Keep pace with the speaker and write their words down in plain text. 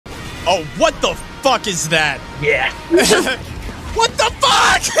Oh, what the fuck is that? Yeah. What the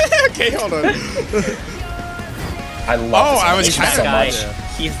fuck? Okay, hold on. I love this I was animation so kinda- much.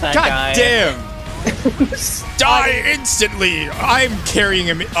 He's that God guy. damn! Die instantly! I'm carrying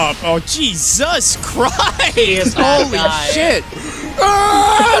him up. Oh, Jesus Christ! He is that Holy guy. shit!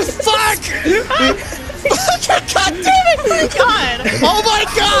 Ah, fuck! God damn it! God. Oh my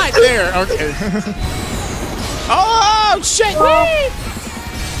god! There, okay. Oh, shit!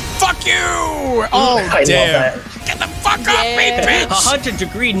 Fuck you! Oh, I love damn. that. Get the fuck off me, bitch!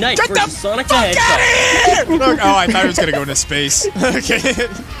 100-degree Knight Get the versus Sonic the fuck Hedgehog. out of here! Look, oh, I thought it was gonna go into space. Okay.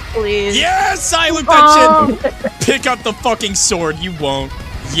 Please. Yes, Silent Benson! Pick up the fucking sword. You won't.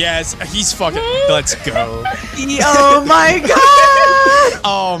 Yes, he's fucking. Let's go. Oh my god!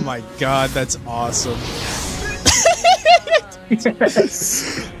 Oh my god, that's awesome.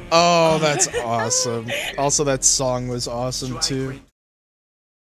 Oh, that's awesome. Also, that song was awesome too.